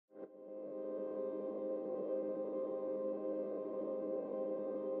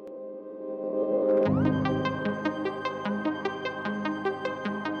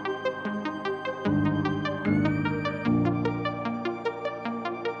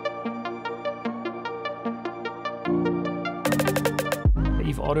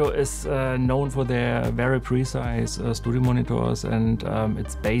Eve Audio is known for their very precise studio monitors, and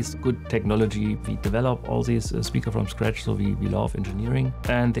it's based good technology. We develop all these speakers from scratch, so we love engineering.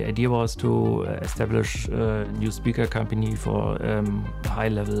 And the idea was to establish a new speaker company for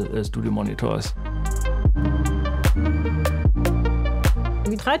high-level studio monitors.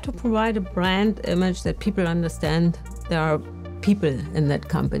 We try to provide a brand image that people understand there are people in that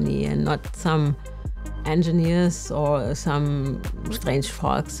company and not some engineers or some strange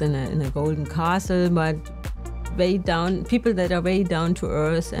folks in a golden castle, but way down, people that are way down to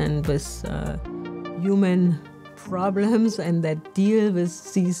earth and with human problems and that deal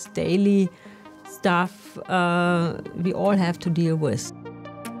with these daily stuff we all have to deal with.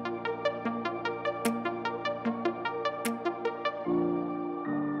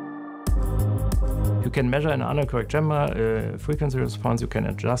 You can measure an anechoic chamber frequency response. You can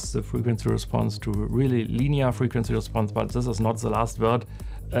adjust the frequency response to really linear frequency response, but this is not the last word.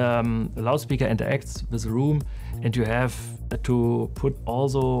 A loudspeaker interacts with the room, and you have to put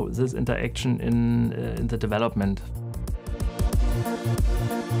also this interaction in the development.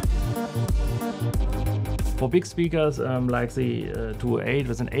 For big speakers like the 208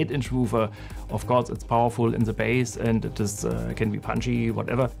 with an 8-inch woofer, of course it's powerful in the bass and it is, can be punchy,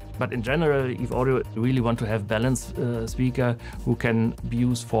 whatever. But in general, Eve Audio really want to have balanced speaker who can be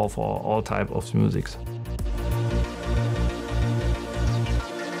used for all type of musics.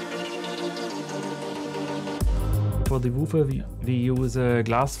 For the woofer, we use a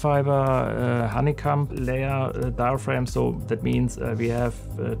glass fiber honeycomb layer diaphragm. So that means we have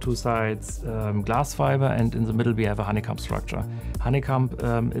two sides glass fiber, and in the middle we have a honeycomb structure. Honeycomb,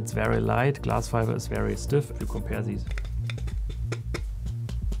 it's very light. Glass fiber is very stiff. If you compare these.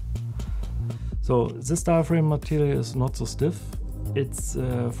 So this diaphragm material is not so stiff. It's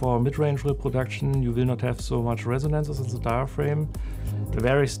for mid-range reproduction. You will not have so much resonances in the diaphragm. The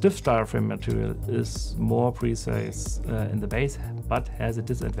very stiff diaphragm material is more precise in the bass, but has a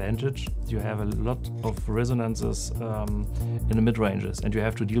disadvantage. You have a lot of resonances in the mid-ranges, and you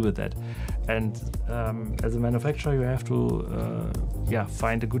have to deal with that. And as a manufacturer, you have to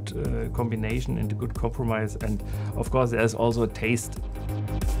find a good combination and a good compromise. And of course, there's also a taste.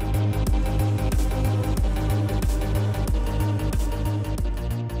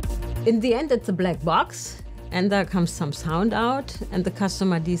 In the end, it's a black box, and there comes some sound out, and the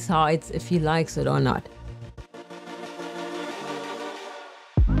customer decides if he likes it or not.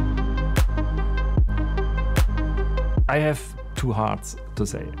 I have two hearts to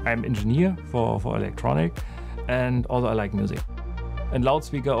say. I'm engineer for electronic, and also I like music. And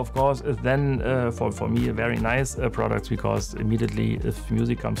loudspeaker, of course, is then for me a very nice product, because immediately if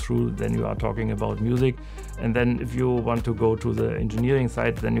music comes through, then you are talking about music. And then if you want to go to the engineering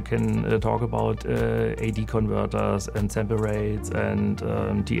side, then you can talk about AD converters and sample rates and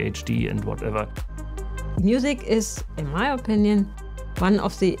THD and whatever. Music is, in my opinion, one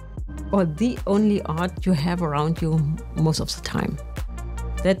of the only art you have around you most of the time.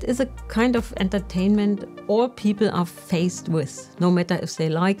 That is a kind of entertainment all people are faced with, no matter if they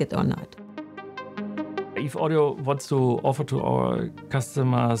like it or not. Eve Audio wants to offer to our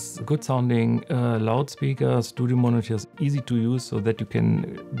customers good sounding loudspeakers, studio monitors, easy to use, so that you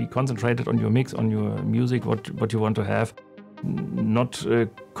can be concentrated on your mix, on your music, what you want to have. Not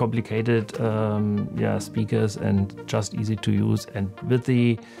complicated speakers, and just easy to use, and with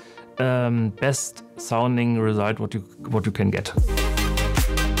the best sounding result what you can get.